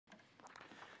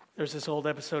There's this old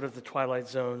episode of The Twilight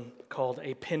Zone called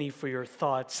A Penny for Your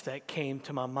Thoughts that came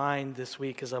to my mind this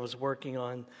week as I was working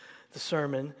on the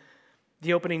sermon.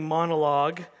 The opening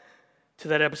monologue to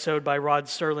that episode by Rod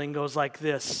Serling goes like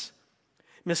this.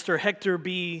 Mr. Hector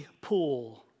B.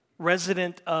 Poole,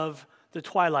 resident of the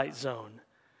Twilight Zone,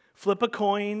 flip a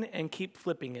coin and keep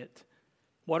flipping it.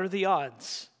 What are the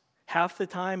odds? Half the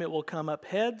time it will come up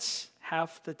heads,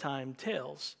 half the time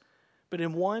tails. But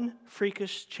in one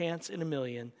freakish chance in a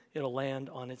million, it'll land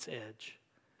on its edge.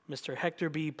 Mr. Hector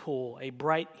B. Poole, a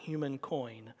bright human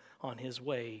coin on his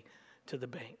way to the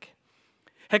bank.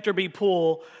 Hector B.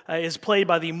 Poole is played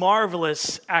by the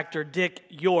marvelous actor Dick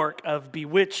York of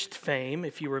Bewitched fame,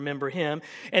 if you remember him.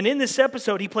 And in this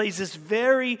episode, he plays this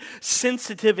very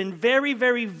sensitive and very,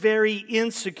 very, very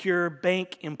insecure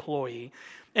bank employee.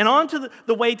 And on to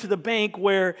the way to the bank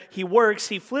where he works,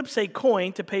 he flips a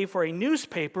coin to pay for a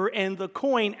newspaper, and the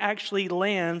coin actually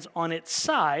lands on its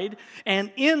side.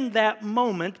 And in that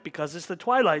moment, because it's the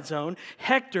Twilight Zone,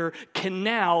 Hector can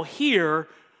now hear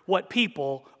what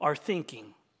people are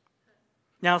thinking.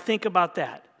 Now think about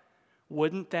that.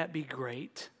 Wouldn't that be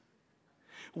great?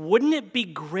 Wouldn't it be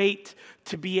great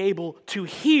to be able to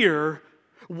hear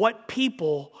what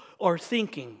people are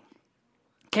thinking?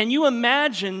 Can you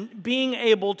imagine being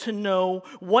able to know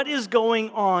what is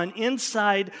going on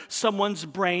inside someone's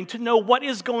brain, to know what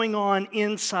is going on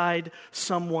inside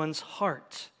someone's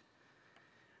heart?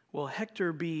 Well,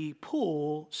 Hector B.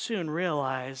 Poole soon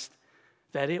realized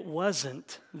that it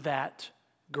wasn't that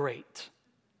great.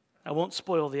 I won't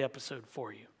spoil the episode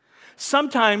for you.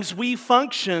 Sometimes we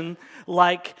function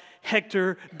like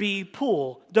Hector B.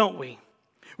 Poole, don't we?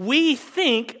 We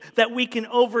think that we can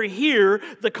overhear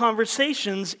the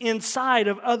conversations inside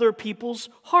of other people's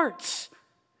hearts.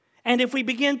 And if we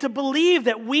begin to believe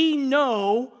that we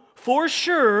know for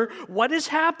sure what is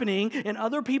happening in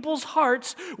other people's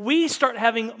hearts, we start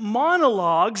having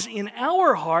monologues in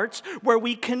our hearts where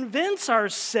we convince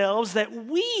ourselves that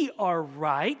we are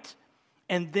right,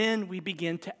 and then we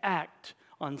begin to act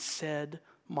on said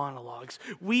monologues.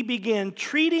 We begin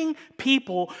treating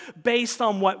people based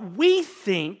on what we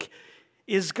think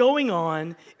is going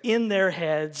on in their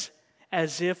heads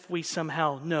as if we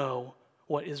somehow know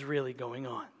what is really going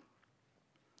on.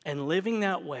 And living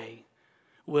that way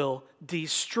will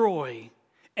destroy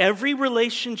every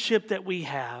relationship that we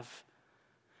have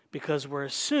because we're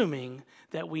assuming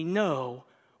that we know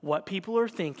what people are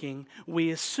thinking.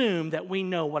 We assume that we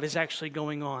know what is actually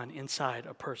going on inside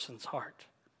a person's heart.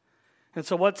 And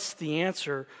so what's the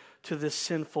answer to this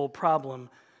sinful problem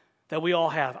that we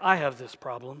all have? I have this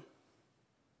problem.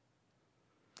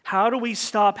 How do we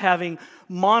stop having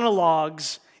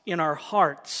monologues in our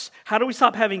hearts? How do we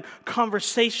stop having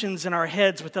conversations in our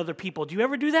heads with other people? Do you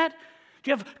ever do that?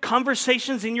 Do you have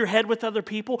conversations in your head with other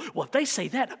people? Well, if they say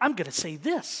that, I'm going to say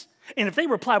this. And if they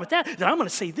reply with that, then I'm going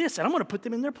to say this, and I'm going to put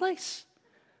them in their place.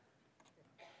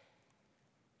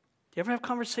 Do you ever have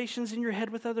conversations in your head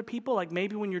with other people? Like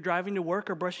maybe when you're driving to work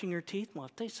or brushing your teeth? Well,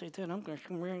 if they say that, I'm going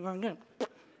to...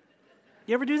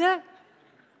 You ever do that?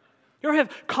 You ever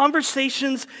have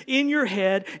conversations in your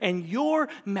head and your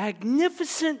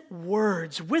magnificent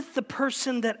words with the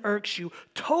person that irks you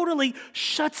totally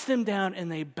shuts them down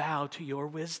and they bow to your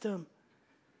wisdom?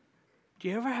 Do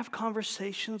you ever have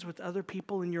conversations with other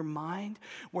people in your mind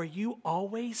where you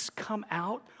always come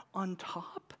out on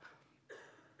top?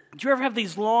 Do you ever have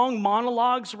these long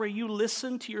monologues where you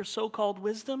listen to your so-called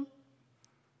wisdom?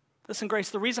 Listen, Grace,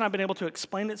 the reason I've been able to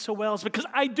explain it so well is because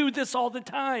I do this all the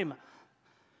time.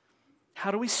 How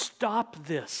do we stop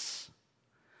this?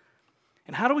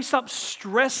 And how do we stop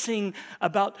stressing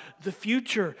about the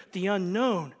future, the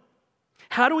unknown?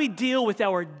 How do we deal with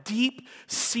our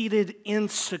deep-seated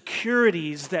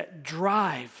insecurities that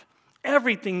drive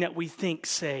everything that we think,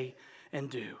 say, and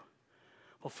do?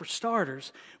 Well, for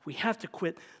starters, we have to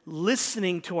quit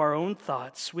listening to our own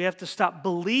thoughts. We have to stop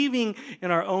believing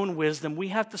in our own wisdom. We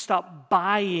have to stop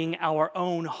buying our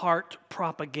own heart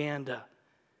propaganda.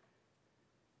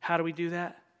 How do we do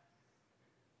that?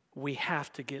 We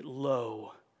have to get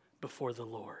low before the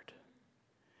Lord.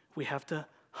 We have to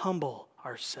humble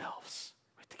ourselves.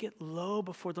 We have to get low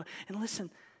before the Lord. And listen,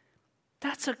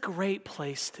 that's a great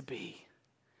place to be.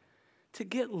 To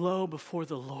get low before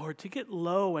the Lord, to get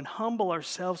low and humble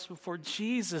ourselves before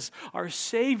Jesus, our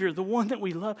Savior, the one that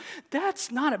we love.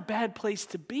 That's not a bad place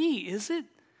to be, is it?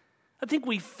 I think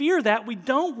we fear that. We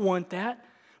don't want that.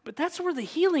 But that's where the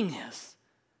healing is.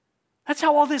 That's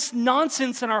how all this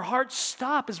nonsense in our hearts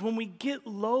stop, is when we get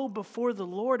low before the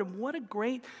Lord. And what a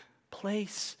great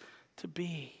place to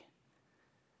be.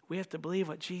 We have to believe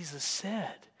what Jesus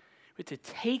said. but to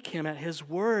take him at his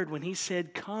word when he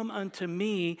said, "Come unto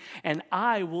me, and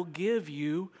I will give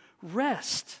you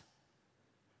rest."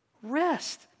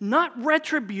 Rest, not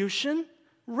retribution.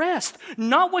 Rest,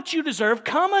 not what you deserve.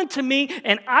 Come unto me,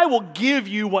 and I will give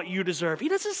you what you deserve. He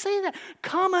doesn't say that.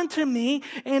 Come unto me,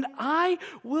 and I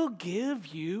will give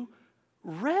you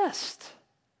rest.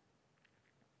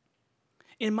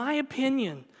 In my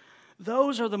opinion,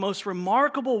 those are the most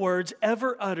remarkable words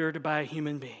ever uttered by a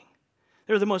human being.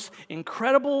 They're the most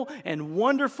incredible and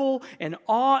wonderful and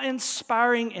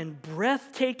awe-inspiring and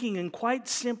breathtaking and quite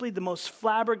simply the most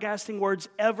flabbergasting words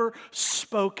ever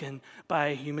spoken by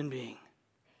a human being.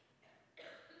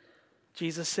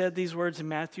 Jesus said these words in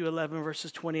Matthew 11,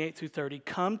 verses 28 through 30.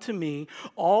 "Come to me,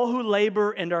 all who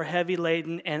labor and are heavy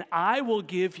laden, and I will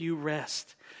give you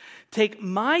rest. Take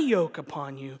my yoke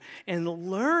upon you and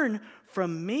learn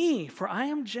from me, for I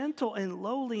am gentle and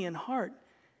lowly in heart,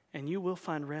 and you will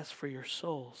find rest for your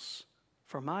souls.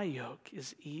 For my yoke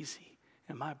is easy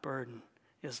and my burden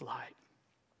is light."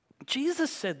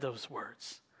 Jesus said those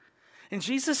words. And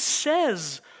Jesus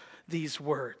says these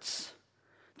words.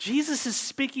 Jesus is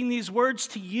speaking these words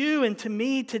to you and to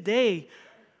me today,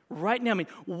 right now. I mean,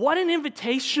 what an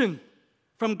invitation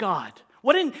from God.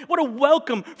 What a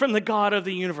welcome from the God of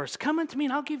the universe. Come unto me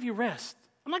and I'll give you rest.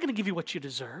 I'm not going to give you what you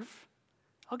deserve.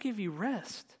 I'll give you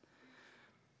rest.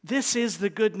 This is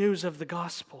the good news of the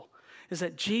gospel, is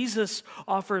that Jesus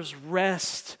offers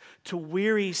rest to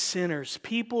weary sinners,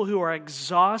 people who are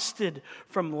exhausted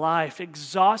from life,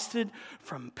 exhausted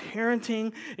from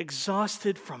parenting,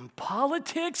 exhausted from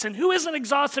politics. And who isn't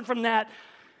exhausted from that?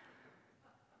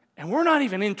 And we're not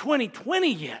even in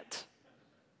 2020 yet.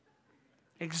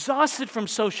 Exhausted from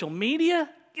social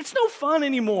media. It's no fun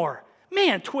anymore.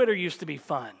 Man, Twitter used to be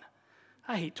fun.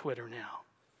 I hate Twitter now.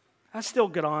 I still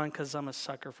get on because I'm a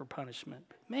sucker for punishment.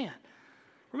 But man,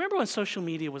 remember when social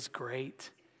media was great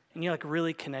and you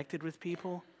really connected with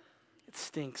people? It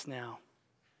stinks now.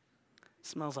 It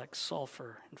smells like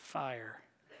sulfur and fire,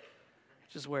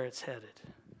 which is where it's headed.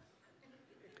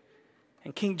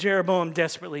 And King Jeroboam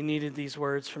desperately needed these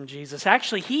words from Jesus.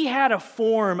 Actually, he had a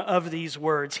form of these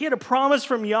words. He had a promise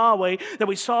from Yahweh that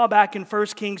we saw back in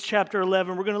 1 Kings chapter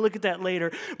 11. We're going to look at that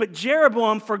later. But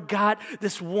Jeroboam forgot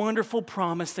this wonderful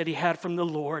promise that he had from the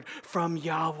Lord, from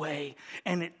Yahweh.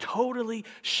 And it totally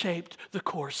shaped the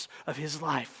course of his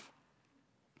life.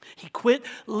 He quit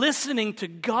listening to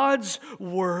God's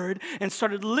word and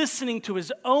started listening to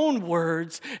his own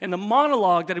words and the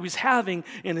monologue that he was having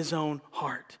in his own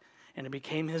heart. And it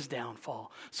became his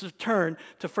downfall. So turn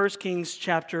to 1 Kings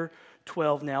chapter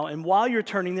 12 now. And while you're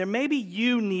turning there, maybe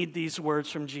you need these words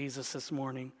from Jesus this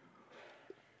morning.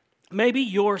 Maybe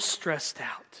you're stressed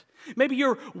out. Maybe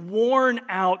you're worn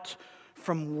out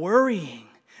from worrying.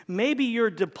 Maybe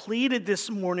you're depleted this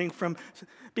morning from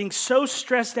being so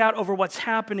stressed out over what's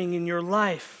happening in your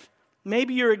life.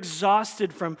 Maybe you're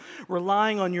exhausted from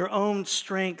relying on your own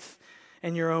strength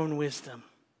and your own wisdom.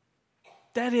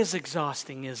 That is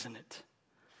exhausting, isn't it?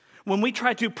 When we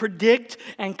try to predict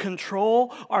and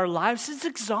control our lives, it's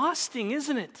exhausting,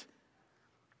 isn't it?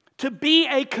 To be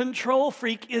a control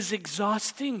freak is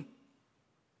exhausting.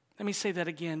 Let me say that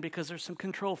again because there's some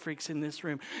control freaks in this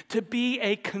room. To be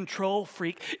a control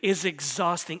freak is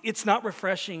exhausting. It's not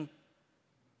refreshing.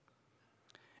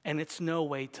 And it's no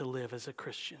way to live as a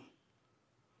Christian,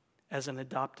 as an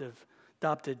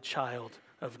adopted child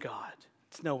of God.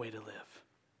 It's no way to live.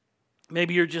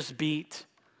 Maybe you're just beat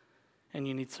and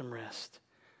you need some rest.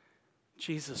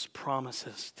 Jesus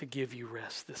promises to give you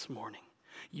rest this morning.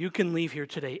 You can leave here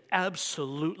today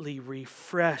absolutely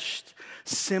refreshed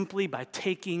simply by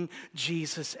taking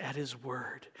Jesus at his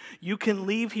word. You can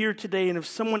leave here today, and if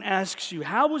someone asks you,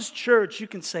 "How was church?" you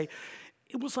can say,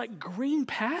 "It was like green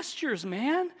pastures,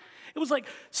 man. It was like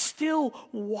still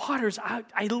waters.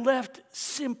 I left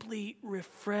simply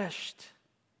refreshed."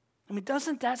 I mean,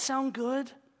 doesn't that sound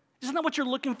good? Isn't that what you're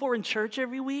looking for in church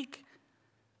every week?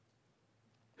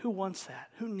 Who wants that?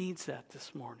 Who needs that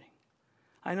this morning?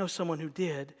 I know someone who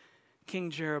did, King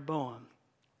Jeroboam.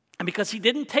 And because he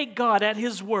didn't take God at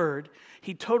his word,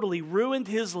 he totally ruined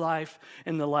his life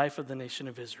and the life of the nation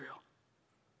of Israel.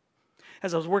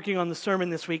 As I was working on the sermon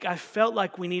this week, I felt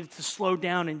like we needed to slow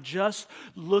down and just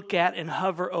look at and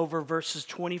hover over verses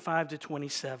 25 to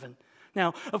 27.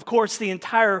 Now, of course, the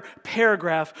entire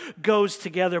paragraph goes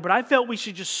together, but I felt we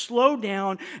should just slow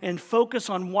down and focus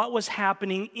on what was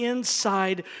happening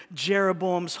inside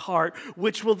Jeroboam's heart,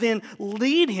 which will then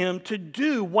lead him to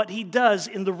do what he does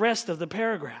in the rest of the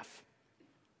paragraph.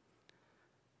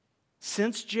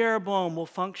 Since Jeroboam will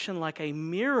function like a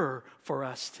mirror for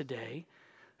us today,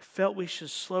 felt we should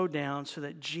slow down so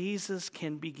that Jesus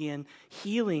can begin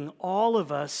healing all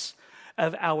of us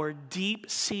of our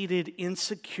deep-seated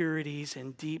insecurities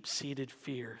and deep-seated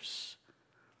fears.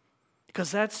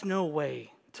 Because that's no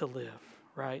way to live,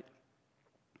 right?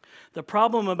 The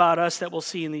problem about us that we'll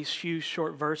see in these few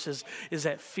short verses is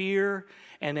that fear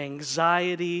and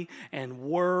anxiety and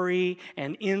worry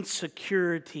and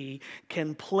insecurity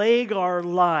can plague our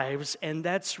lives, and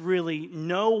that's really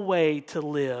no way to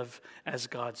live as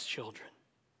God's children.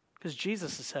 Because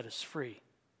Jesus has set us free.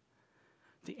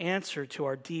 The answer to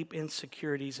our deep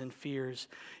insecurities and fears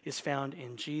is found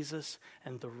in Jesus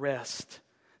and the rest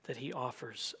that he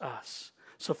offers us.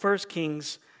 So 1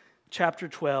 Kings chapter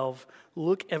 12,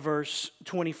 look at verse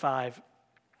 25.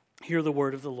 Hear the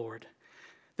word of the Lord.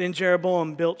 Then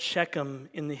Jeroboam built Shechem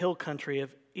in the hill country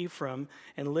of Ephraim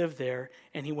and lived there,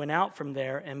 and he went out from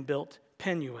there and built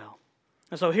Penuel.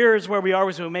 And so here's where we are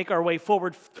as we make our way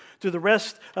forward through the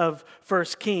rest of 1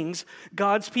 Kings.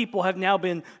 God's people have now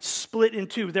been split in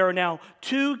two. There are now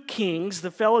two kings, the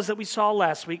fellows that we saw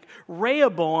last week.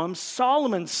 Rehoboam,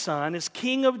 Solomon's son, is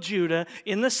king of Judah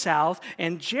in the south,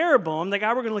 and Jeroboam, the guy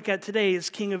we're going to look at today, is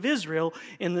king of Israel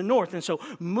in the north. And so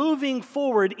moving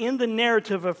forward in the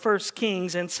narrative of 1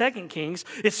 Kings and 2 Kings,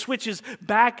 it switches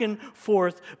back and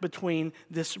forth between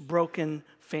this broken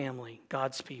family,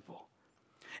 God's people.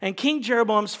 And King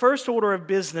Jeroboam's first order of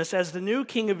business as the new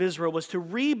king of Israel was to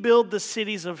rebuild the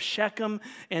cities of Shechem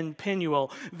and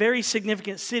Penuel, very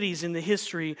significant cities in the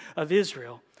history of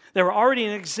Israel. They were already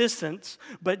in existence,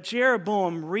 but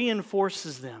Jeroboam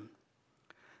reinforces them.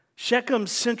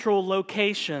 Shechem's central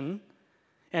location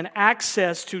and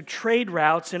access to trade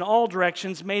routes in all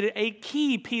directions made it a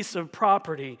key piece of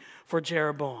property for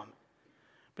Jeroboam.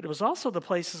 But it was also the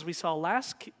places we saw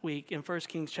last week in 1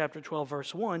 Kings chapter 12,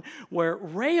 verse 1, where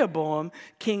Rehoboam,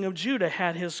 king of Judah,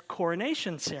 had his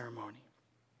coronation ceremony.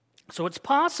 So it's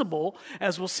possible,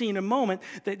 as we'll see in a moment,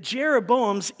 that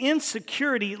Jeroboam's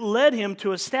insecurity led him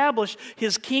to establish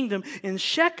his kingdom in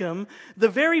Shechem, the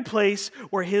very place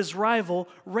where his rival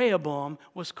Rehoboam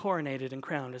was coronated and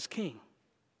crowned as king.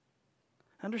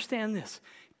 Understand this.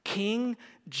 King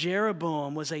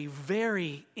Jeroboam was a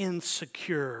very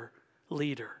insecure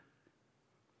leader.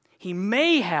 He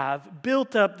may have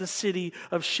built up the city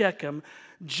of Shechem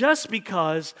just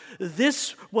because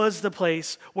this was the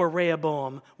place where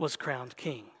Rehoboam was crowned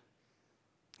king.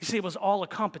 You see, it was all a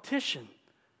competition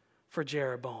for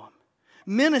Jeroboam.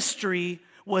 Ministry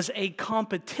was a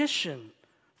competition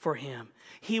for him.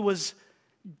 He was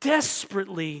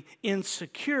desperately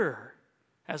insecure,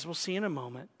 as we'll see in a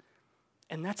moment,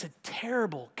 and that's a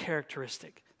terrible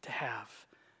characteristic to have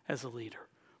as a leader.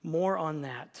 More on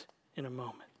that in a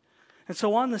moment. And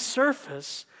so on the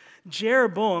surface,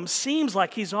 Jeroboam seems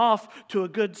like he's off to a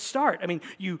good start. I mean,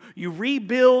 you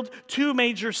rebuild two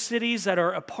major cities that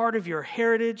are a part of your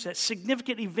heritage, that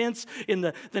significant events in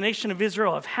the nation of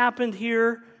Israel have happened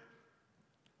here.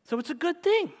 So it's a good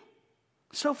thing.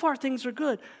 So far, things are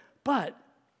good. But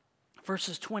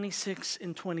verses 26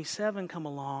 and 27 come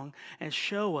along and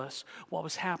show us what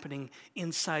was happening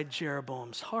inside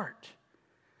Jeroboam's heart.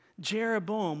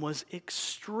 Jeroboam was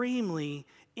extremely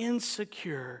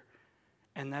insecure,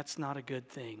 and that's not a good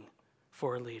thing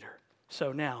for a leader.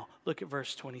 So now, look at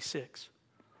verse 26.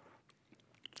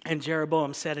 And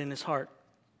Jeroboam said in his heart,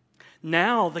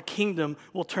 "Now the kingdom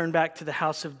will turn back to the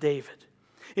house of David.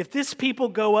 If this people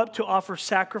go up to offer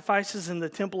sacrifices in the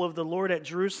temple of the Lord at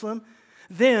Jerusalem,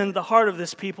 then the heart of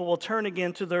this people will turn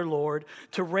again to their Lord,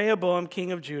 to Rehoboam,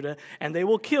 king of Judah, and they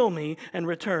will kill me and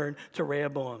return to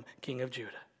Rehoboam, king of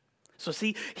Judah." So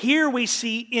see, here we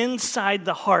see inside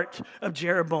the heart of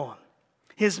Jeroboam.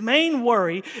 His main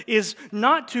worry is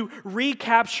not to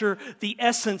recapture the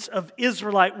essence of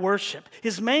Israelite worship.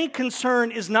 His main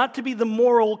concern is not to be the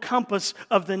moral compass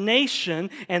of the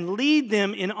nation and lead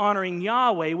them in honoring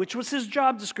Yahweh, which was his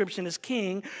job description as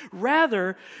king.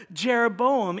 Rather,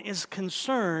 Jeroboam is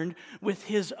concerned with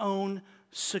his own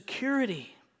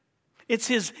security. It's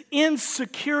his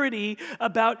insecurity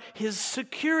about his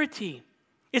security.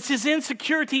 It's his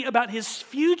insecurity about his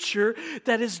future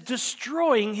that is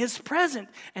destroying his present,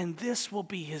 and this will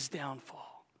be his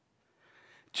downfall.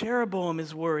 Jeroboam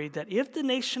is worried that if the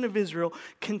nation of Israel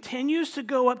continues to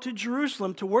go up to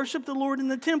Jerusalem to worship the Lord in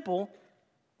the temple,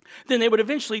 then they would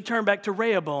eventually turn back to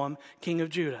Rehoboam, king of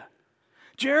Judah.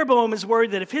 Jeroboam is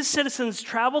worried that if his citizens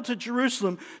travel to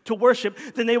Jerusalem to worship,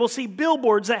 then they will see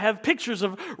billboards that have pictures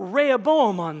of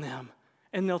Rehoboam on them,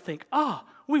 and they'll think,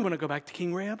 we want to go back to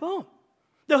King Rehoboam.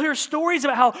 They'll hear stories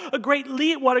about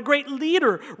what a great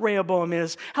leader Rehoboam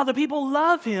is, how the people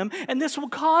love him, and this will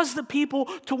cause the people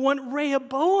to want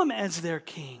Rehoboam as their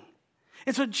king.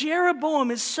 And so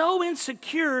Jeroboam is so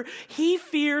insecure, he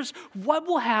fears what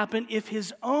will happen if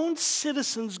his own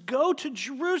citizens go to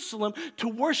Jerusalem to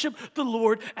worship the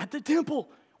Lord at the temple,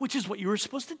 which is what you were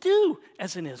supposed to do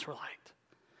as an Israelite.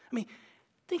 I mean,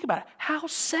 think about it. How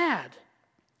sad.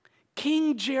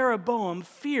 King Jeroboam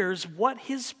fears what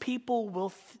his people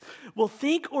will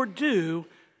think or do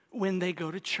when they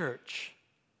go to church.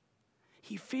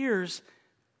 He fears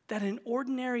that an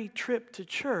ordinary trip to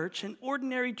church, an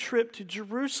ordinary trip to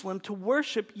Jerusalem to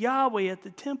worship Yahweh at the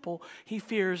temple, he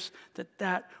fears that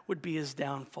that would be his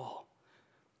downfall,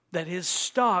 that his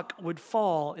stock would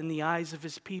fall in the eyes of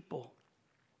his people.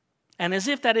 And as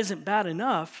if that isn't bad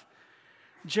enough,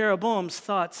 Jeroboam's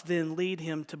thoughts then lead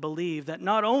him to believe that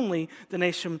not only the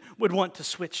nation would want to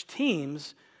switch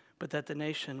teams, but that the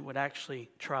nation would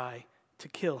actually try to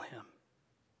kill him.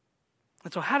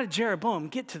 And so how did Jeroboam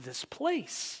get to this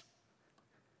place?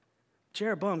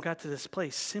 Jeroboam got to this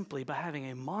place simply by having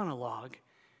a monologue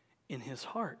in his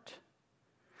heart.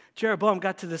 Jeroboam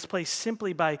got to this place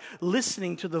simply by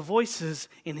listening to the voices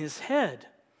in his head,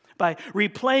 by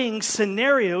replaying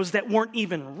scenarios that weren't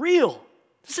even real.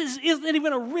 This isn't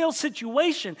even a real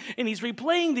situation, and he's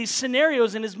replaying these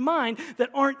scenarios in his mind that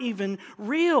aren't even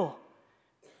real.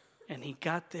 And he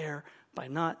got there by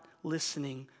not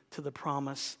listening to the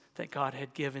promise that God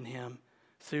had given him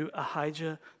through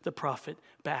Ahijah the prophet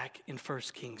back in 1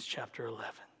 Kings chapter 11.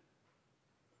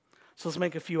 So let's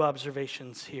make a few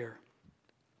observations here.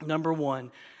 Number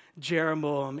one,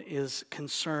 Jeroboam is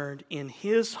concerned in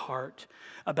his heart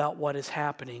about what is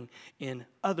happening in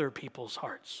other people's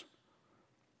hearts.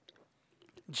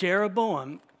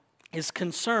 Jeroboam is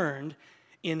concerned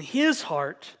in his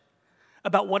heart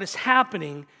about what is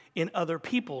happening in other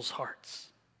people's hearts.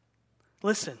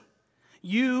 Listen,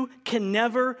 you can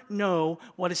never know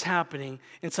what is happening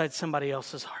inside somebody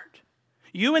else's heart.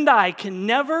 You and I can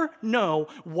never know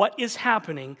what is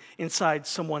happening inside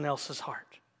someone else's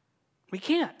heart. We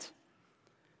can't.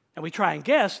 And we try and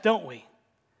guess, don't we?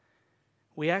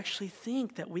 We actually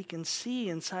think that we can see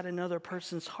inside another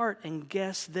person's heart and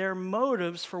guess their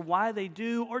motives for why they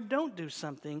do or don't do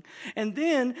something. And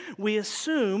then we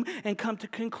assume and come to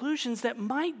conclusions that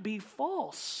might be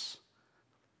false.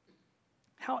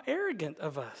 How arrogant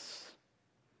of us.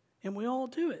 And we all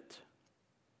do it.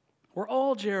 We're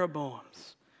all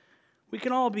Jeroboams. We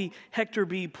can all be Hector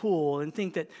B. Poole and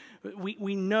think that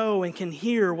we know and can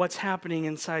hear what's happening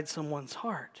inside someone's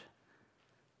heart.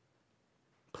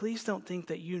 Please don't think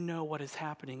that you know what is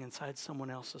happening inside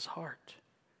someone else's heart.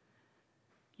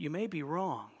 You may be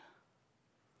wrong.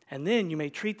 And then you may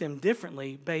treat them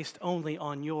differently based only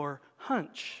on your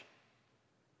hunch.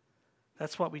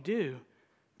 That's what we do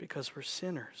because we're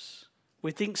sinners.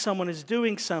 We think someone is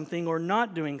doing something or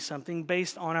not doing something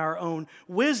based on our own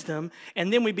wisdom,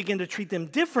 and then we begin to treat them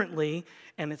differently,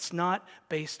 and it's not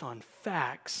based on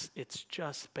facts, it's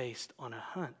just based on a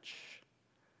hunch.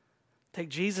 Take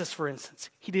Jesus, for instance.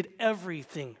 He did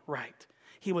everything right.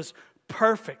 He was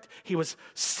perfect. He was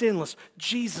sinless.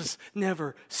 Jesus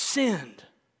never sinned,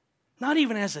 not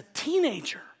even as a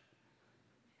teenager.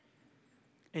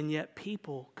 And yet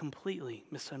people completely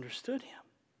misunderstood him.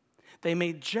 They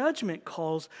made judgment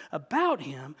calls about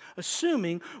him,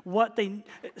 assuming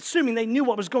they knew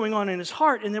what was going on in his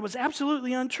heart, and it was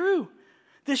absolutely untrue.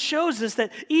 This shows us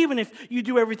that even if you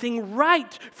do everything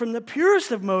right from the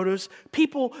purest of motives,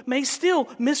 people may still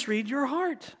misread your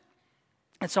heart.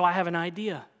 And so I have an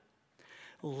idea.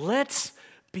 Let's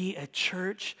be a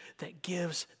church that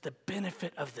gives the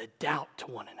benefit of the doubt to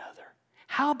one another.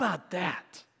 How about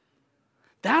that?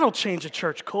 That'll change a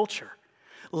church culture.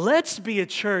 Let's be a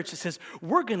church that says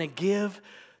we're going to give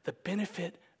the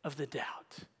benefit of the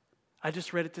doubt. I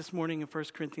just read it this morning in 1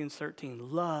 Corinthians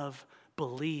 13. Love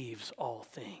believes all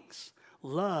things.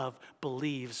 Love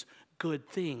believes good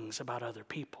things about other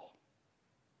people.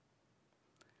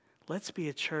 Let's be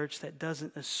a church that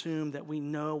doesn't assume that we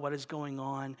know what is going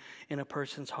on in a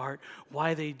person's heart,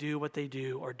 why they do what they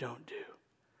do or don't do.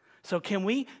 So can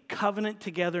we covenant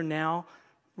together now,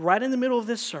 right in the middle of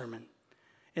this sermon,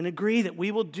 and agree that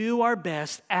we will do our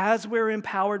best as we're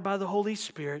empowered by the Holy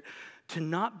Spirit to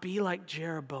not be like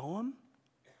Jeroboam?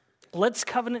 Let's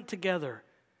covenant together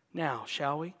now,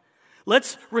 shall we?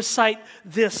 Let's recite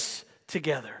this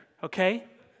together, okay?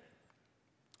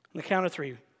 On the count of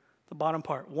three, the bottom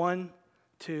part. 1,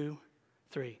 2,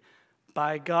 3.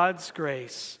 By God's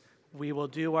grace, we will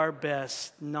do our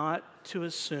best not to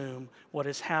assume what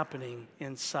is happening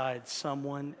inside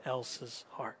someone else's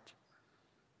heart.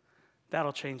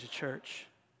 That'll change a church.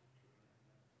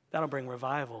 That'll bring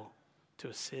revival to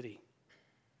a city.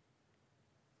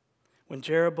 When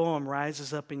Jeroboam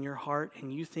rises up in your heart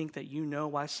and you think that you know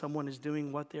why someone is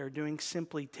doing what they're doing,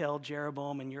 simply tell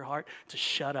Jeroboam in your heart to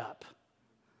shut up.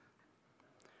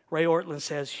 Ray Ortlund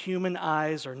says, human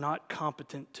eyes are not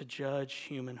competent to judge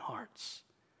human hearts.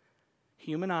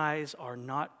 Human eyes are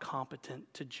not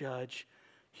competent to judge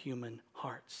human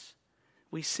hearts.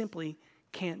 We simply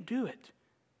can't do it.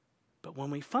 But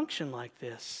when we function like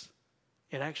this,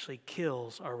 it actually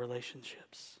kills our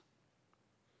relationships.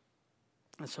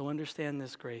 And so understand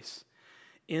this, Grace.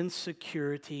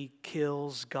 Insecurity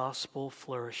kills gospel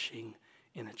flourishing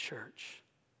in a church.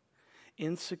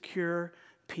 Insecure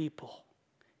people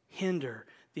hinder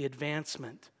the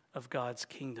advancement of God's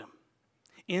kingdom.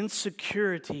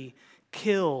 Insecurity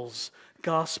kills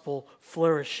gospel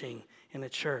flourishing in a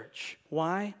church.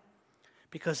 Why?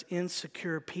 Because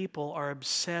insecure people are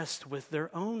obsessed with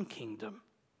their own kingdom.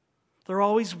 They're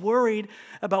always worried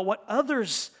about what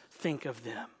others think of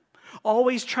them.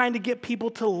 Always trying to get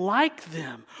people to like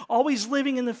them, always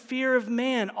living in the fear of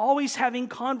man, always having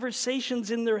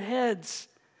conversations in their heads.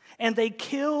 And they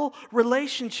kill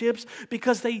relationships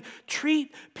because they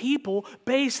treat people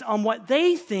based on what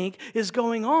they think is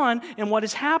going on and what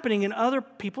is happening in other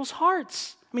people's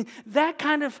hearts. I mean, that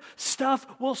kind of stuff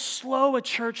will slow a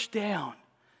church down.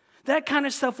 That kind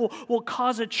of stuff will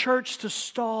cause a church to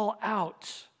stall out.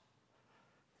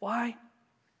 Why?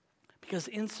 Because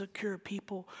insecure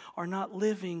people are not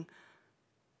living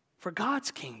for God's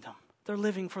kingdom. They're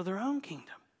living for their own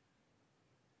kingdom.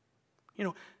 You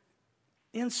know,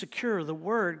 insecure, the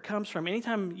word comes from,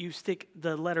 anytime you stick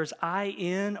the letters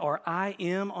I-N or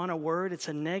I-M on a word, it's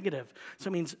a negative. So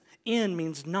it means, in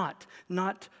means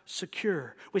not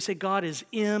secure. We say God is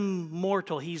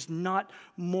immortal. He's not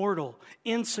mortal.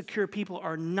 Insecure people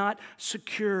are not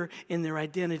secure in their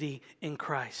identity in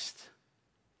Christ.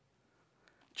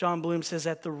 John Bloom says,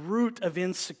 at the root of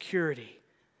insecurity,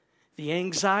 the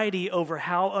anxiety over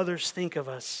how others think of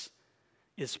us,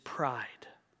 is pride.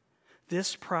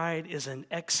 This pride is an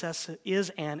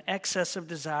excessive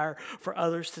desire for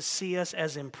others to see us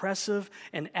as impressive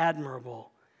and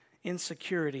admirable.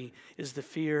 Insecurity is the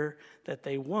fear that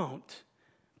they won't,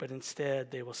 but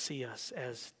instead they will see us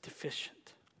as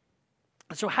deficient.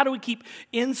 So how do we keep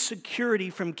insecurity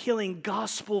from killing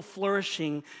gospel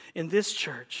flourishing in this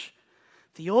church?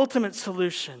 The ultimate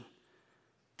solution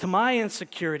to my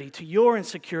insecurity, to your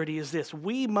insecurity, is this: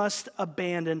 we must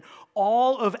abandon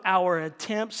all of our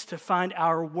attempts to find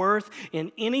our worth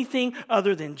in anything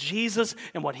other than Jesus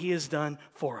and what He has done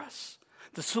for us.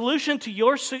 The solution to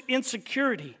your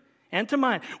insecurity and to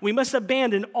mine, we must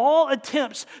abandon all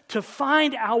attempts to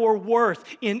find our worth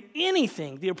in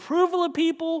anything, the approval of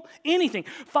people, anything.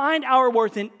 Find our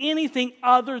worth in anything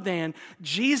other than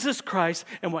Jesus Christ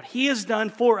and what He has done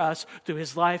for us through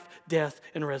His life, death,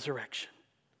 and resurrection.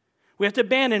 We have to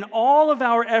abandon all of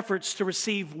our efforts to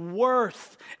receive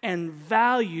worth and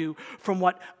value from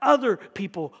what other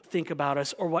people think about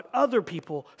us or what other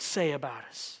people say about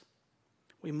us.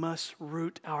 We must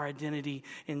root our identity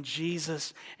in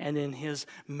Jesus and in His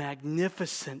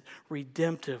magnificent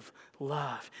redemptive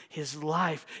love, His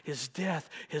life, His death,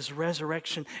 His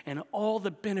resurrection, and all the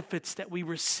benefits that we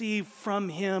receive from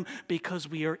Him because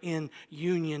we are in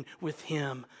union with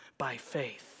Him by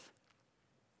faith.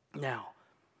 Now,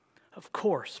 of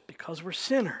course, because we're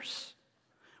sinners,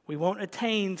 we won't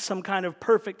attain some kind of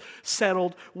perfect,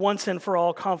 settled, once and for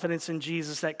all confidence in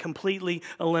Jesus that completely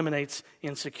eliminates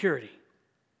insecurity.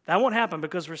 That won't happen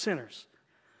because we're sinners.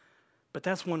 But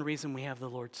that's one reason we have the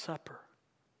Lord's Supper,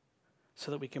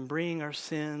 so that we can bring our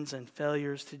sins and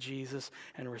failures to Jesus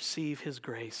and receive His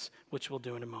grace, which we'll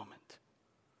do in a moment.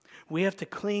 We have to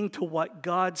cling to what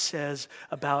God says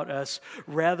about us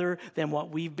rather than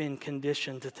what we've been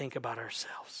conditioned to think about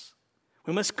ourselves.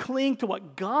 We must cling to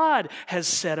what God has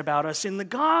said about us in the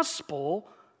gospel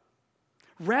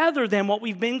rather than what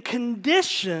we've been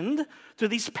conditioned through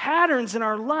these patterns in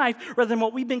our life, rather than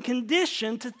what we've been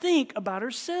conditioned to think about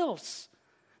ourselves.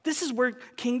 This is where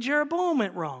King Jeroboam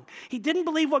went wrong. He didn't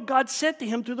believe what God said to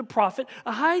him through the prophet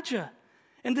Ahijah.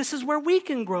 And this is where we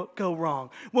can go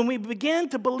wrong, when we begin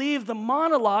to believe the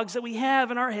monologues that we have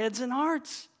in our heads and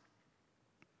hearts.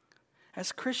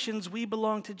 As Christians, we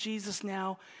belong to Jesus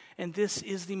now, and this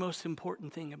is the most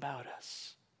important thing about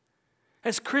us.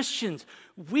 As Christians,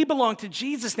 we belong to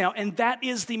Jesus now, and that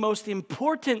is the most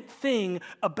important thing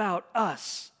about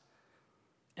us.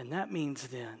 And that means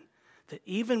then that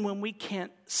even when we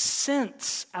can't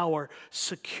sense our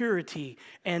security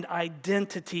and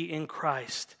identity in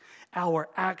Christ, our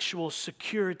actual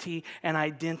security and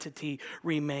identity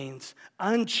remains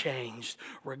unchanged,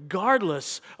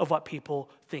 regardless of what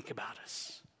people think about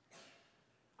us.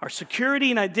 Our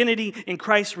security and identity in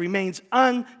Christ remains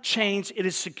unchanged. It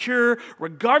is secure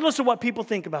regardless of what people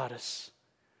think about us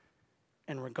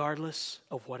and regardless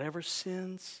of whatever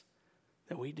sins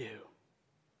that we do.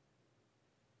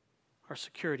 Our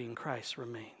security in Christ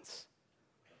remains.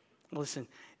 Listen,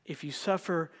 if you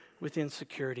suffer with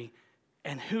insecurity,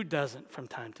 and who doesn't from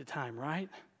time to time, right?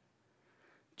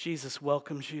 Jesus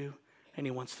welcomes you and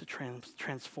he wants to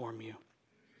transform you.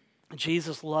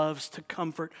 Jesus loves to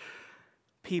comfort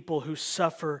people who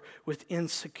suffer with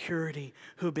insecurity,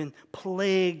 who have been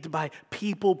plagued by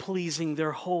people pleasing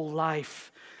their whole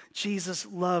life. Jesus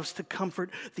loves to comfort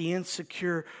the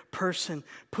insecure person,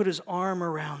 put his arm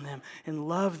around them and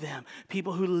love them.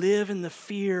 People who live in the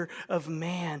fear of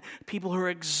man, people who are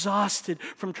exhausted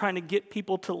from trying to get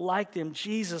people to like them.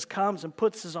 Jesus comes and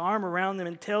puts his arm around them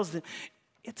and tells them,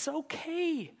 it's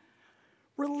okay.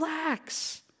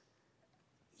 Relax.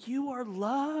 You are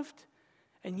loved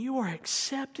and you are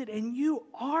accepted and you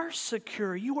are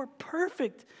secure. You are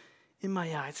perfect in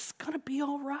my eyes. It's going to be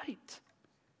all right.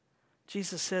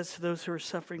 Jesus says to those who are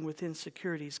suffering with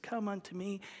insecurities, come unto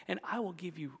me and I will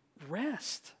give you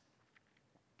rest.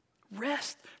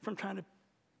 Rest from trying to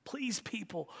please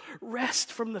people.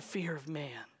 Rest from the fear of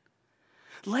man.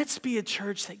 Let's be a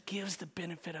church that gives the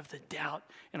benefit of the doubt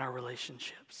in our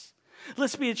relationships.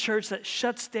 Let's be a church that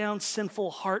shuts down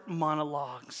sinful heart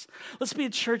monologues. Let's be a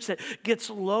church that gets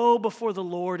low before the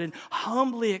Lord and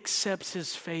humbly accepts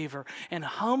his favor and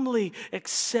humbly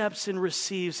accepts and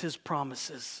receives his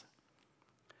promises.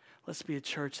 Let's be a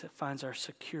church that finds our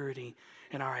security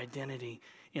and our identity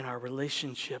in our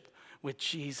relationship with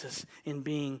Jesus, in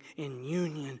being in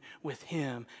union with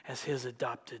him as his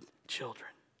adopted children.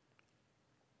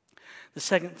 The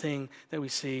second thing that we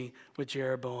see with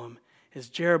Jeroboam is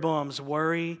Jeroboam's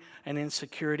worry and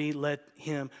insecurity led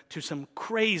him to some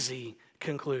crazy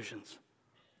conclusions.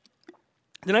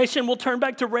 The nation will turn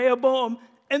back to Rehoboam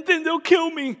and then they'll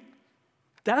kill me.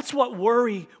 That's what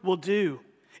worry will do.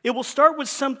 It will start with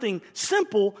something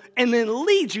simple and then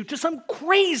lead you to some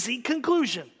crazy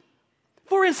conclusion.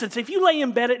 For instance, if you lay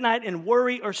in bed at night and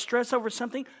worry or stress over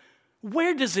something,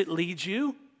 where does it lead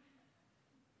you?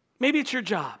 Maybe it's your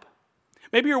job.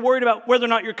 Maybe you're worried about whether or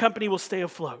not your company will stay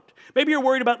afloat. Maybe you're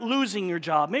worried about losing your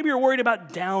job. Maybe you're worried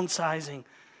about downsizing.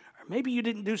 Or maybe you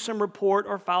didn't do some report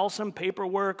or file some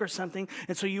paperwork or something,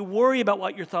 and so you worry about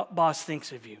what your boss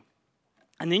thinks of you.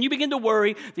 And then you begin to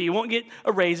worry that you won't get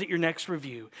a raise at your next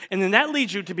review. And then that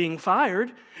leads you to being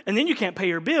fired, and then you can't pay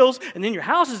your bills, and then your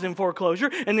house is in foreclosure,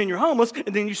 and then you're homeless,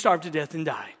 and then you starve to death and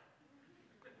die.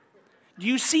 Do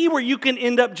you see where you can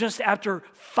end up just after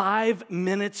 5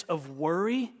 minutes of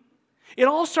worry? It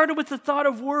all started with the thought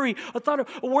of worry, a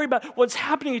worry about what's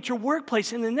happening at your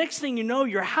workplace. And the next thing you know,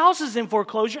 your house is in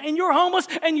foreclosure and you're homeless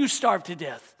and you starve to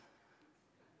death.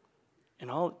 And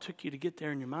all it took you to get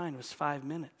there in your mind was 5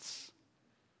 minutes.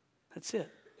 That's it.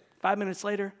 5 minutes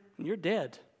later, and you're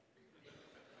dead.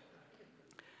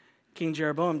 King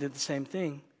Jeroboam did the same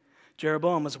thing.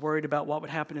 Jeroboam was worried about what would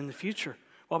happen in the future.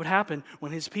 What would happen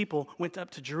when his people went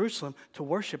up to Jerusalem to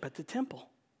worship at the temple.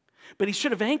 But he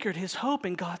should have anchored his hope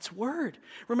in God's word.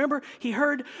 Remember, he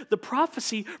heard the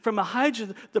prophecy from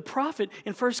Ahijah the prophet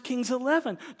in 1 Kings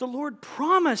 11. The Lord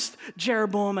promised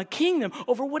Jeroboam a kingdom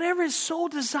over whatever his soul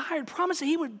desired, promised that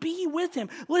he would be with him.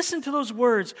 Listen to those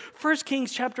words, 1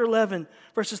 Kings chapter 11,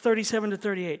 verses 37 to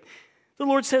 38. The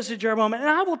Lord says to Jeroboam, and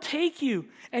I will take you,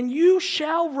 and you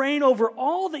shall reign over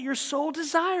all that your soul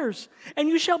desires, and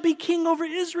you shall be king over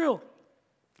Israel.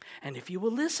 And if you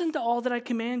will listen to all that I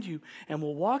command you and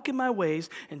will walk in my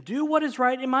ways and do what is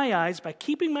right in my eyes by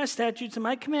keeping my statutes and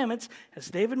my commandments,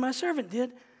 as David my servant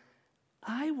did,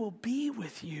 I will be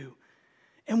with you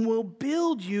and will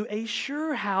build you a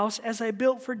sure house as I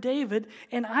built for David,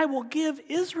 and I will give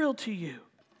Israel to you.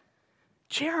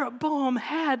 Jeroboam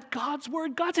had God's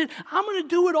word. God said, I'm going to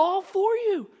do it all for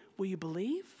you. Will you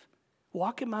believe?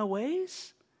 Walk in my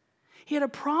ways? He had a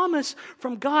promise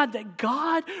from God that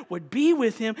God would be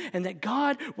with him and that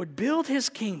God would build his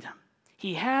kingdom.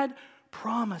 He had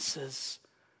promises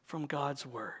from God's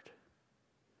word.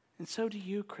 And so do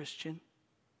you, Christian.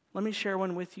 Let me share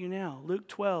one with you now. Luke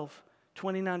 12,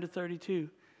 29 to 32.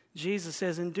 Jesus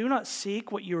says, and do not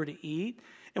seek what you are to eat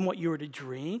and what you are to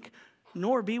drink,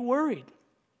 nor be worried.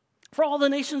 For all the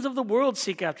nations of the world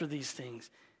seek after these things,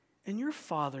 and your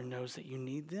Father knows that you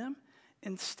need them.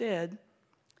 Instead,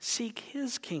 seek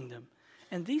his kingdom,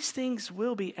 and these things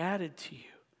will be added to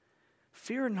you.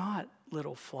 Fear not,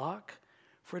 little flock,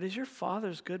 for it is your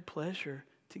Father's good pleasure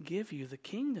to give you the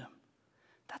kingdom.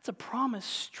 That's a promise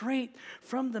straight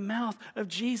from the mouth of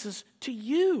Jesus to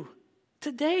you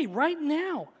today, right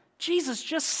now. Jesus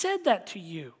just said that to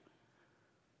you.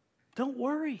 Don't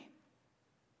worry.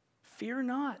 Fear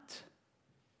not.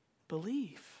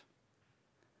 Believe.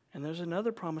 And there's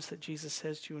another promise that Jesus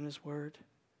says to you in his word.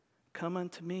 Come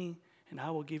unto me, and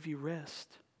I will give you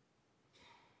rest.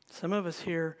 Some of us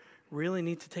here really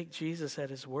need to take Jesus at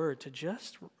his word, to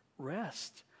just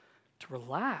rest, to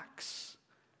relax,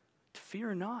 to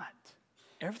fear not.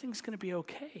 Everything's going to be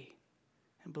okay.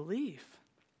 And believe.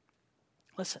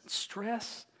 Listen,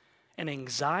 stress and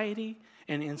anxiety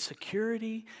and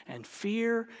insecurity and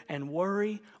fear and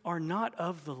worry are not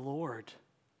of the Lord.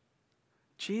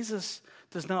 Jesus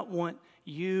does not want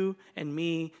you and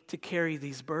me to carry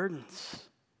these burdens.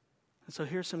 And so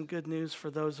here's some good news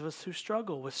for those of us who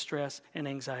struggle with stress and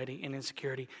anxiety and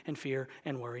insecurity and fear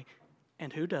and worry.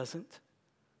 And who doesn't?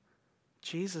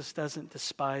 Jesus doesn't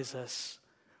despise us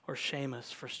or shame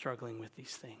us for struggling with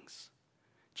these things.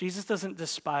 Jesus doesn't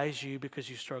despise you because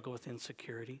you struggle with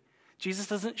insecurity. Jesus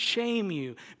doesn't shame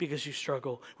you because you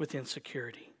struggle with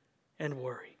insecurity and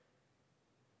worry.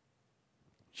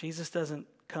 Jesus doesn't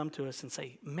come to us and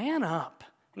say, man up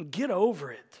and get over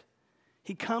it.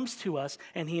 He comes to us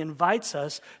and he invites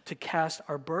us to cast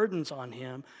our burdens on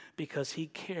him because he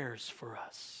cares for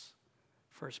us.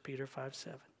 1 Peter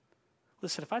 5:7.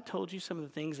 Listen, if I told you some of the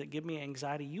things that give me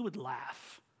anxiety, you would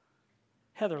laugh.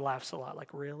 Heather laughs a lot,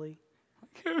 like, really?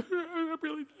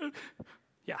 Really?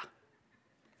 Yeah,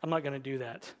 I'm not going to do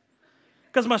that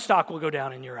because my stock will go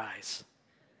down in your eyes.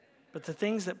 But the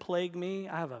things that plague me,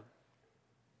 I have a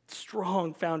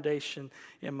strong foundation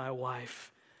in my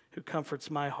wife who comforts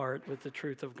my heart with the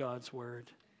truth of God's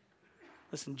word.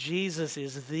 Listen, Jesus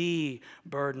is the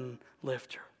burden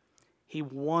lifter. He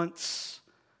wants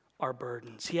our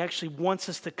burdens. He actually wants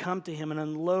us to come to him and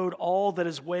unload all that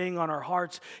is weighing on our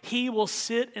hearts. He will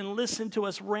sit and listen to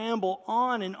us ramble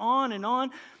on and on and on.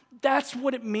 That's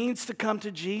what it means to come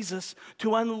to Jesus,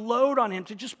 to unload on him,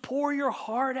 to just pour your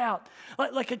heart out.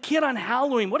 Like a kid on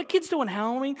Halloween. What do kids do on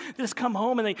Halloween? They just come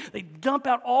home and they dump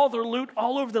out all their loot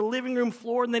all over the living room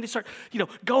floor, and then they start,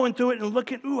 going through it and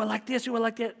looking, ooh, I like this, ooh, I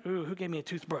like that. Ooh, who gave me a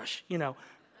toothbrush?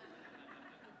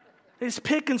 They just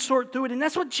pick and sort through it. And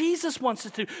that's what Jesus wants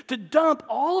us to dump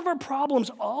all of our problems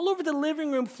all over the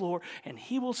living room floor, and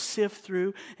he will sift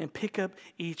through and pick up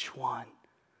each one.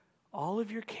 All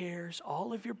of your cares,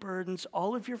 all of your burdens,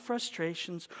 all of your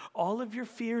frustrations, all of your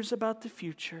fears about the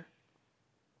future.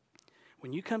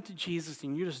 When you come to Jesus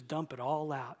and you just dump it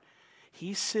all out,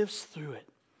 he sifts through it.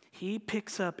 He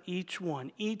picks up each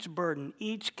one, each burden,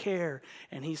 each care,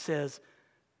 and he says,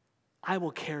 I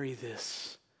will carry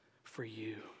this for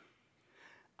you.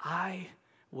 I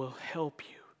will help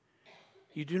you.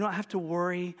 You do not have to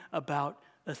worry about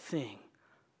a thing.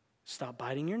 Stop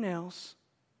biting your nails.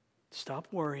 Stop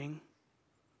worrying.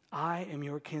 I am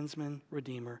your kinsman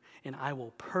redeemer, and I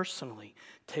will personally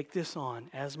take this on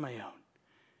as my own.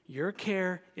 Your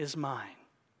care is mine.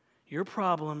 Your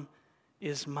problem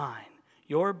is mine.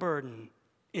 Your burden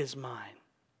is mine.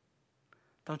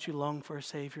 Don't you long for a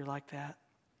Savior like that?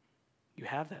 You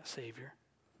have that Savior,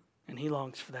 and he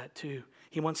longs for that too.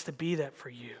 He wants to be that for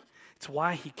you. It's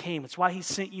why he came. It's why he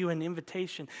sent you an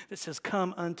invitation that says,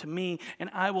 come unto me, and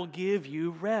I will give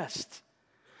you rest.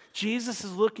 Jesus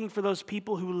is looking for those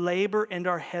people who labor and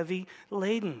are heavy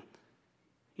laden.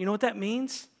 You know what that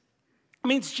means? It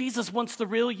means Jesus wants the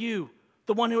real you,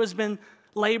 the one who has been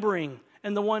laboring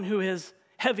and the one who is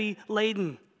heavy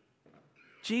laden.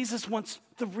 Jesus wants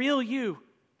the real you,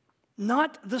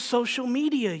 not the social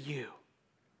media you.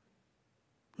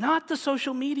 Not the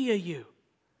social media you.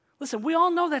 Listen, we all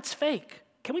know that's fake.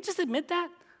 Can we just admit that?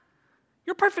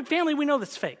 Your perfect family, we know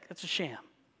that's fake. That's a sham.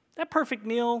 That perfect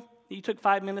meal, you took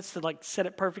 5 minutes to set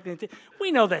it perfectly.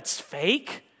 We know that's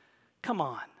fake. Come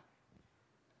on.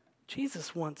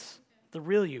 Jesus wants the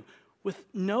real you with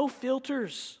no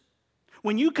filters.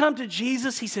 When you come to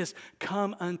Jesus, he says,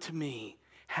 come unto me.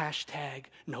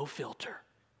 #no filter.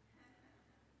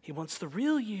 He wants the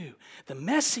real you, the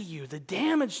messy you, the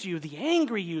damaged you, the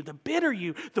angry you, the bitter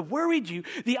you, the worried you,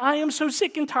 the I am so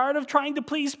sick and tired of trying to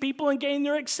please people and gain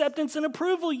their acceptance and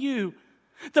approval you,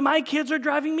 the my kids are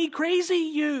driving me crazy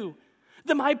you,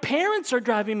 the my parents are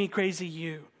driving me crazy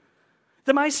you,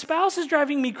 the my spouse is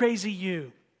driving me crazy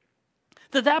you,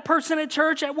 that person at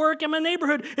church, at work, in my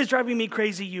neighborhood is driving me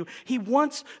crazy you. He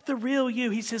wants the real you.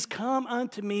 He says, come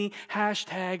unto me,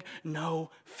 #no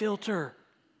filter.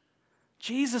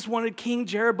 Jesus wanted King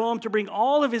Jeroboam to bring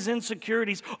all of his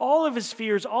insecurities, all of his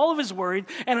fears, all of his worries,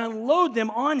 and unload them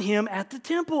on him at the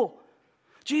temple.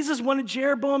 Jesus wanted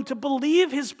Jeroboam to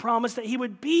believe his promise that he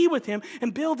would be with him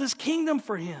and build his kingdom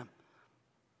for him.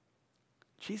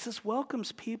 Jesus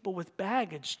welcomes people with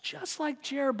baggage, just like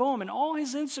Jeroboam and all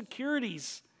his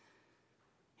insecurities.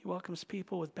 He welcomes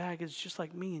people with baggage just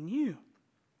like me and you.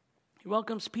 He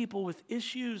welcomes people with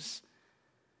issues,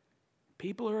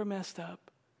 people who are messed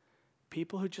up,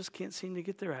 people who just can't seem to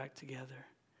get their act together.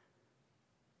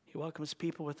 He welcomes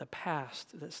people with a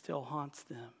past that still haunts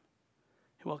them.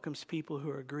 He welcomes people who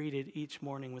are greeted each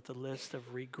morning with a list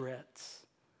of regrets.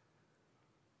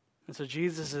 And so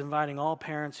Jesus is inviting all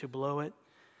parents who blow it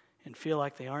and feel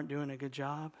like they aren't doing a good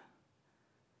job.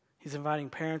 He's inviting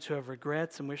parents who have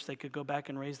regrets and wish they could go back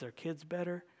and raise their kids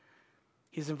better.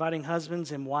 He's inviting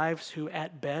husbands and wives who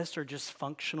at best are just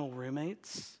functional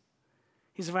roommates.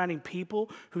 He's inviting people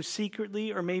who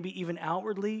secretly or maybe even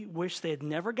outwardly wish they had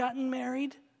never gotten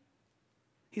married.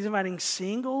 He's inviting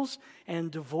singles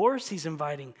and divorce. He's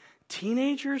inviting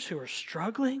teenagers who are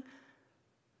struggling.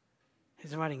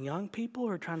 He's inviting young people who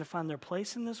are trying to find their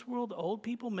place in this world, old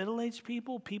people, middle-aged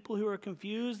people, people who are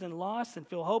confused and lost and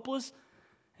feel hopeless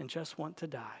and just want to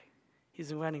die.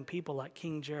 He's inviting people like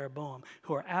King Jeroboam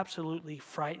who are absolutely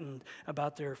frightened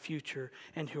about their future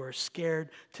and who are scared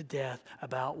to death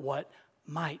about what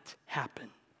might happen.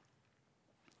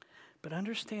 But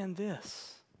understand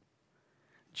this.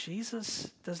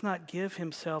 Jesus does not give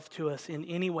himself to us in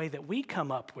any way that we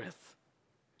come up with.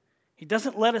 He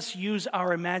doesn't let us use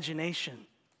our imagination.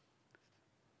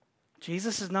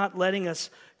 Jesus is not letting us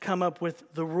come up with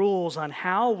the rules on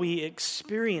how we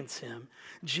experience him.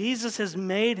 Jesus has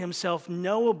made himself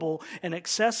knowable and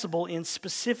accessible in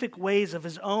specific ways of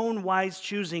his own wise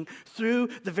choosing through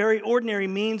the very ordinary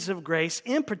means of grace,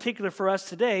 in particular for us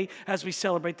today as we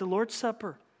celebrate the Lord's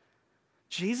Supper.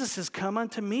 Jesus has come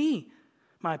unto me,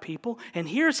 my people, and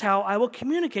here's how I will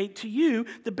communicate to you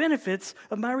the benefits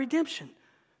of my redemption.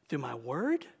 Through my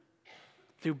word,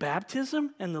 through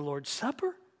baptism and the Lord's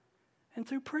Supper, and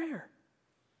through prayer.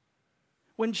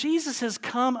 When Jesus has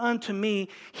come unto me,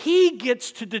 he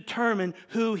gets to determine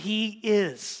who he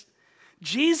is.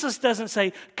 Jesus doesn't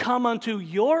say, come unto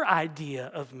your idea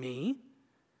of me.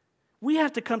 We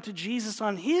have to come to Jesus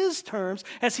on his terms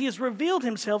as he has revealed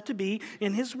himself to be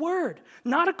in his word.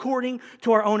 Not according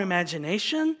to our own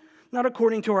imagination, not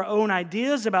according to our own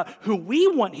ideas about who we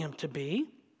want him to be.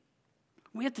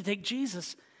 We have to take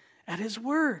Jesus at his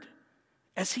word,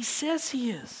 as he says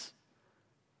he is.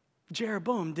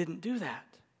 Jeroboam didn't do that.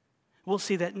 We'll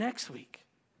see that next week.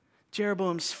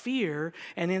 Jeroboam's fear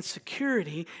and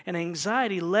insecurity and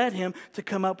anxiety led him to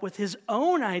come up with his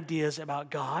own ideas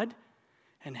about God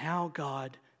and how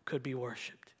God could be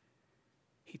worshiped.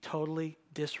 He totally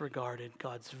disregarded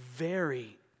God's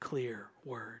very clear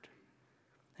word.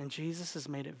 And Jesus has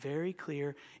made it very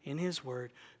clear in his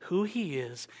word who he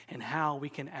is and how we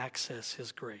can access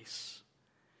his grace.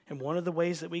 And one of the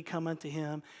ways that we come unto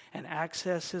him and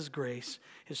access his grace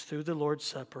is through the Lord's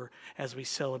Supper as we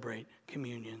celebrate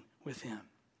communion with him.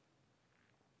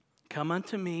 Come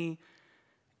unto me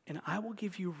and I will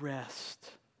give you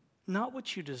rest. Not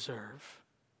what you deserve.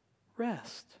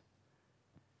 Rest.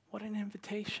 What an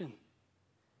invitation.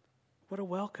 What a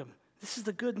welcome. This is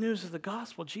the good news of the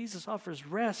gospel. Jesus offers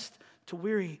rest to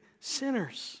weary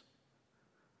sinners.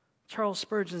 Charles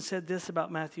Spurgeon said this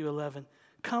about Matthew 11.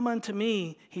 Come unto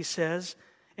me, he says,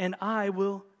 and I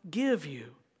will give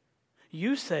you.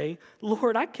 You say,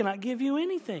 Lord, I cannot give you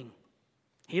anything.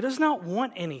 He does not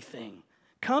want anything.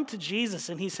 Come to Jesus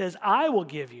and he says, I will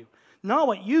give you. Not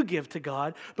what you give to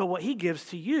God, but what he gives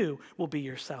to you will be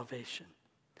your salvation.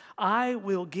 I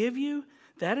will give you.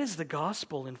 That is the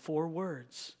gospel in 4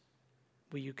 words.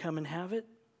 Will you come and have it?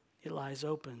 It lies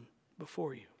open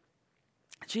before you.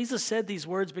 Jesus said these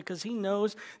words because he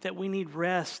knows that we need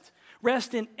rest.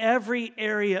 Rest in every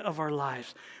area of our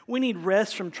lives. We need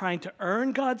rest from trying to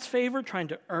earn God's favor, trying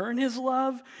to earn his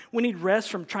love. We need rest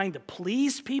from trying to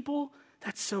please people.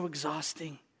 That's so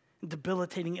exhausting and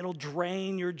debilitating. It'll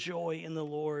drain your joy in the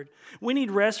Lord. We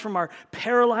need rest from our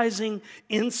paralyzing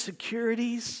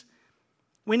insecurities.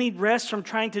 We need rest from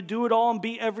trying to do it all and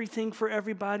be everything for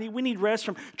everybody. We need rest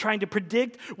from trying to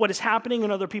predict what is happening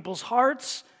in other people's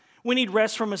hearts. We need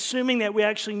rest from assuming that we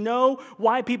actually know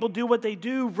why people do what they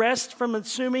do. Rest from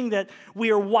assuming that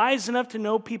we are wise enough to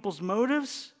know people's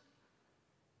motives.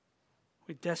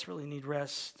 We desperately need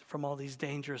rest from all these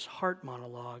dangerous heart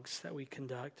monologues that we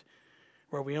conduct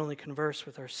where we only converse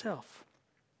with ourselves.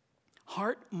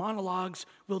 Heart monologues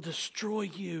will destroy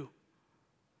you.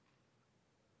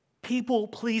 People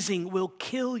pleasing will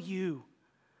kill you.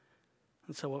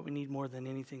 And so what we need more than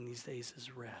anything these days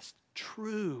is rest.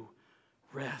 True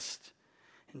rest.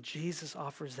 And Jesus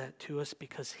offers that to us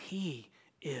because he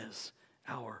is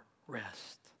our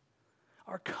rest.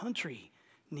 Our country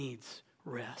needs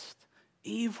rest.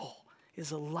 Evil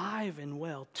is alive and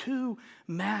well. 2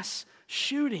 mass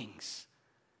shootings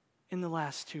in the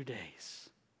last 2 days.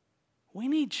 We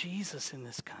need Jesus in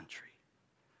this country.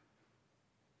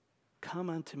 Come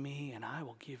unto me and I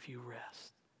will give you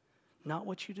rest. Not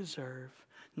what you deserve,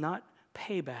 not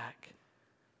payback,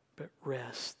 but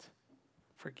rest,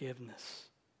 forgiveness,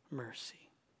 mercy.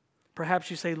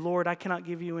 Perhaps you say, Lord, I cannot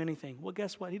give you anything. Well,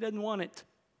 guess what? He doesn't want it.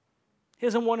 He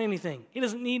doesn't want anything. He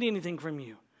doesn't need anything from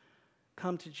you.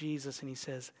 Come to Jesus and he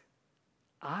says,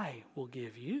 I will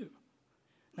give you.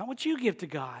 Not what you give to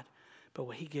God, but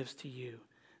what he gives to you.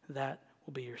 That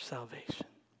will be your salvation.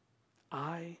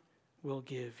 I will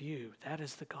give you. That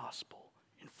is the gospel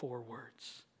in 4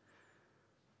 words.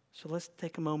 So let's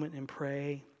take a moment and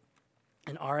pray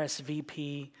and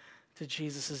RSVP to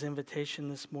Jesus' invitation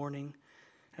this morning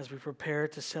as we prepare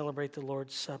to celebrate the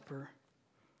Lord's Supper.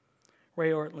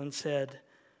 Ray Ortlund said,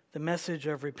 the message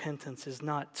of repentance is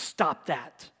not stop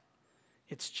that.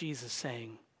 It's Jesus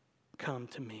saying, come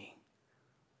to me.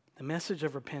 The message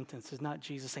of repentance is not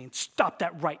Jesus saying, stop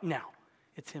that right now.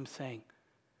 It's him saying,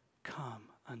 come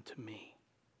unto me.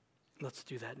 Let's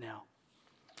do that now.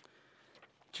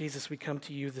 Jesus, we come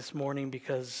to you this morning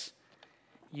because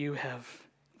you have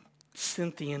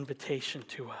sent the invitation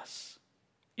to us.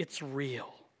 It's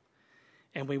real.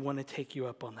 And we want to take you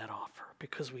up on that offer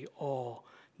because we all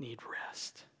need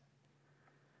rest.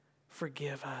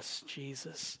 Forgive us,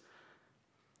 Jesus.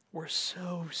 We're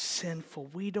so sinful.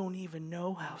 We don't even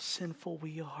know how sinful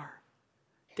we are.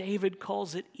 David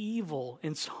calls it evil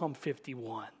in Psalm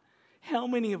 51. How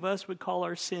many of us would call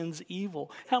our sins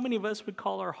evil? How many of us would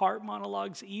call our heart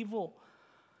monologues evil?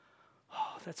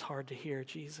 Oh, that's hard to hear,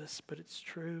 Jesus, but it's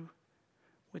true.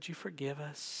 Would you forgive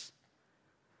us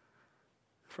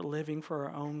for living for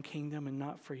our own kingdom and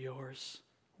not for yours?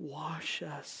 Wash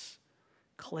us,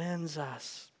 cleanse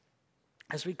us.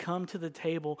 As we come to the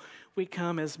table, we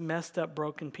come as messed up,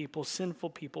 broken people, sinful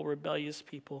people, rebellious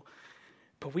people.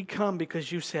 But we come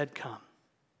because you said come.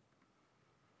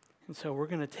 And so we're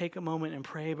going to take a moment and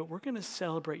pray, but we're going to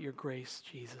celebrate your grace,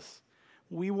 Jesus.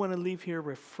 We want to leave here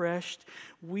refreshed.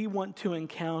 We want to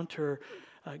encounter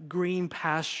green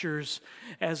pastures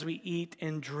as we eat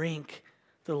and drink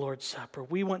the Lord's Supper.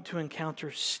 We want to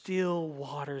encounter still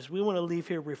waters. We want to leave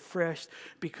here refreshed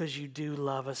because you do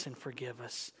love us and forgive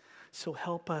us. So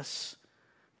help us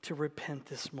to repent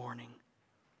this morning.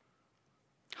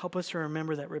 Help us to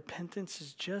remember that repentance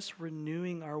is just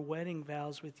renewing our wedding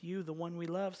vows with you, the one we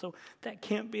love. So that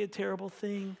can't be a terrible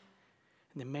thing.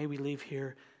 And then may we leave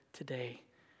here today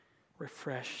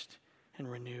refreshed and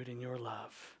renewed in your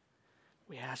love.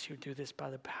 We ask you to do this by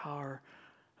the power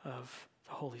of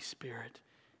the Holy Spirit.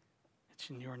 It's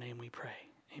in your name we pray.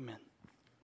 Amen.